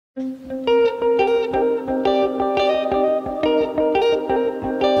Well,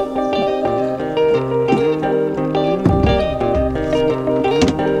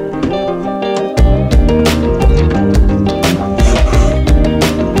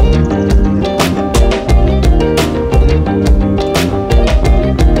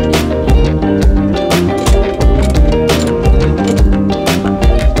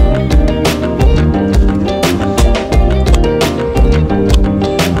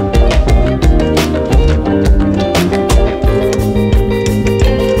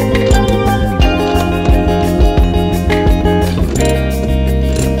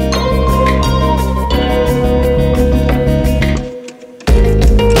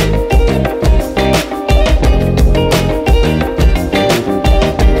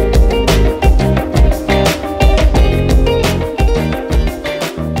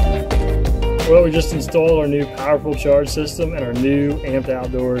 we just installed our new powerful charge system and our new Amped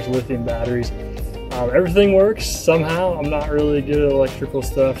Outdoors lithium batteries. Everything works somehow. I'm not really good at electrical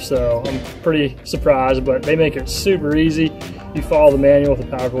stuff, so I'm pretty surprised, but they make it super easy. You follow the manual with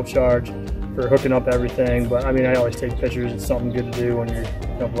the powerful charge for hooking up everything, but I mean, I always take pictures. It's something good to do when you're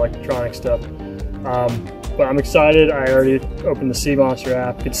electronic stuff. But I'm excited. I already opened the Sea Monster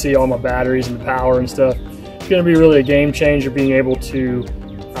app. You can see all my batteries and the power and stuff. It's going to be really a game changer being able to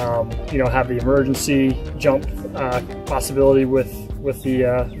have the emergency jump possibility with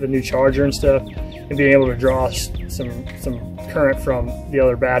the new charger and stuff, and being able to draw some current from the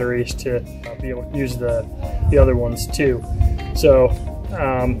other batteries to be able to use the other ones too. So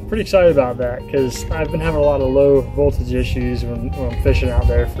pretty excited about that, because I've been having a lot of low voltage issues when I'm fishing out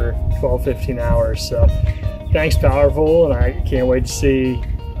there for 12-15 hours. So thanks, Powerful, and I can't wait to see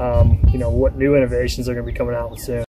what new innovations are going to be coming out with soon.